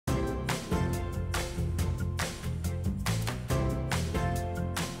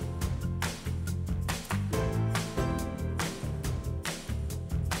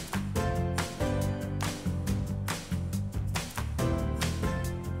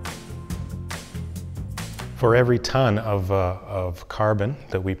For every ton of carbon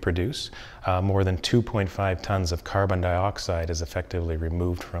that we produce, more than 2.5 tons of carbon dioxide is effectively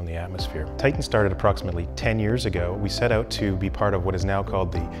removed from the atmosphere. Titan started approximately 10 years ago. We set out to be part of what is now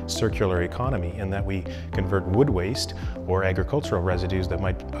called the circular economy, in that we convert wood waste or agricultural residues that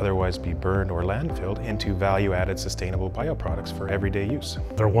might otherwise be burned or landfilled into value-added sustainable bioproducts for everyday use.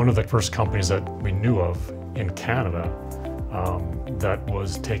 They're one of the first companies that we knew of in Canada that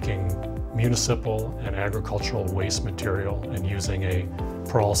was taking municipal and agricultural waste material and using a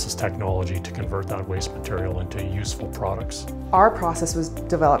pyrolysis technology to convert that waste material into useful products. Our process was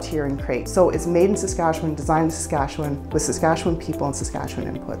developed here in Crate, so it's made in Saskatchewan, designed in Saskatchewan, with Saskatchewan people and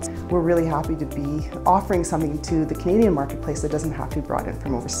Saskatchewan inputs. We're really happy to be offering something to the Canadian marketplace that doesn't have to be brought in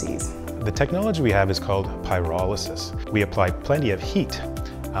from overseas. The technology we have is called pyrolysis. We apply plenty of heat,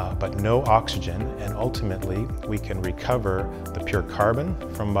 but no oxygen, and ultimately we can recover the pure carbon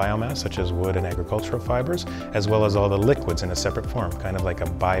from biomass, such as wood and agricultural fibers, as well as all the liquids in a separate form, kind of like a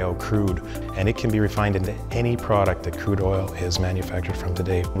bio-crude. And it can be refined into any product that crude oil is manufactured from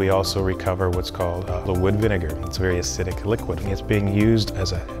today. We also recover what's called the wood vinegar. It's a very acidic liquid. It's being used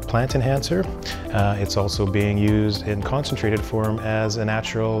as a plant enhancer. It's also being used in concentrated form as a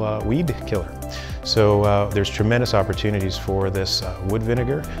natural weed killer. So there's tremendous opportunities for this wood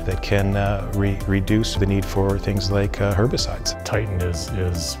vinegar that can reduce the need for things like herbicides. Titan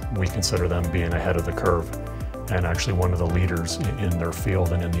is, we consider them being ahead of the curve, and actually one of the leaders in their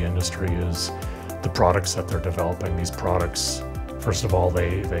field and in the industry is the products that they're developing. These products, first of all,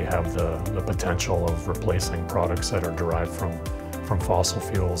 they have the potential of replacing products that are derived from fossil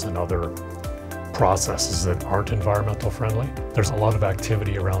fuels and other processes that aren't environmental friendly. There's a lot of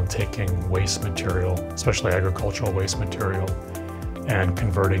activity around taking waste material, especially agricultural waste material, and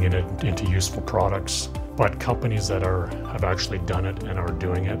converting it into useful products. But companies that have actually done it and are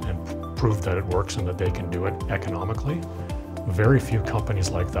doing it and proved that it works and that they can do it economically, very few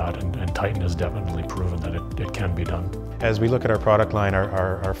companies like that, and Titan has definitely proven that it can be done. As we look at our product line,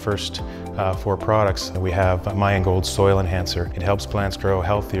 our first 4 products, we have Mayan Gold Soil Enhancer. It helps plants grow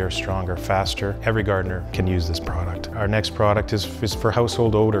healthier, stronger, faster. Every gardener can use this product. Our next product is for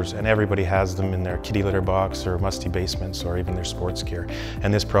household odors, and everybody has them in their kitty litter box or musty basements or even their sports gear.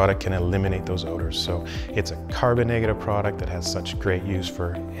 And this product can eliminate those odors. So it's a carbon negative product that has such great use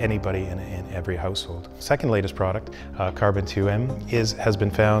for anybody in every household. Second latest product, Carbon 2M, has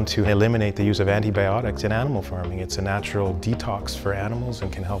been found to eliminate the use of antibiotics in animal farming. It's a natural detox for animals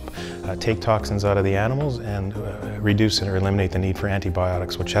and can help take toxins out of the animals and reduce or eliminate the need for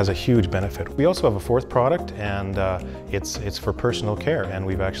antibiotics, which has a huge benefit. We also have a 4th product, and it's for personal care, and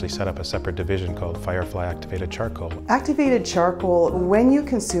we've actually set up a separate division called Firefly Activated Charcoal. Activated charcoal, when you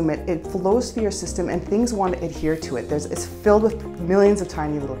consume it, it flows through your system and things want to adhere to it. It's filled with millions of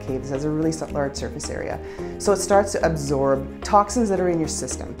tiny little caves. It has a really large surface area. So it starts to absorb toxins that are in your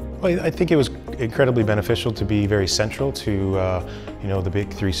system. Well, I think it was incredibly beneficial to be very central to the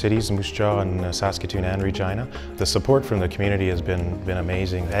big 3 cities, Moose Jaw and Saskatoon and Regina. The support from the community has been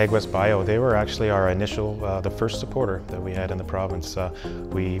amazing. AgWest Bio, they were actually our initial, the first supporter that we had in the province.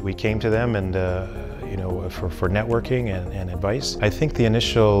 We came to them and for networking and advice. I think the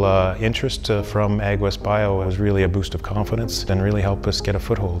initial interest from AgWest Bio was really a boost of confidence and really helped us get a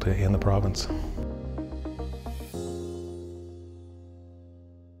foothold in the province.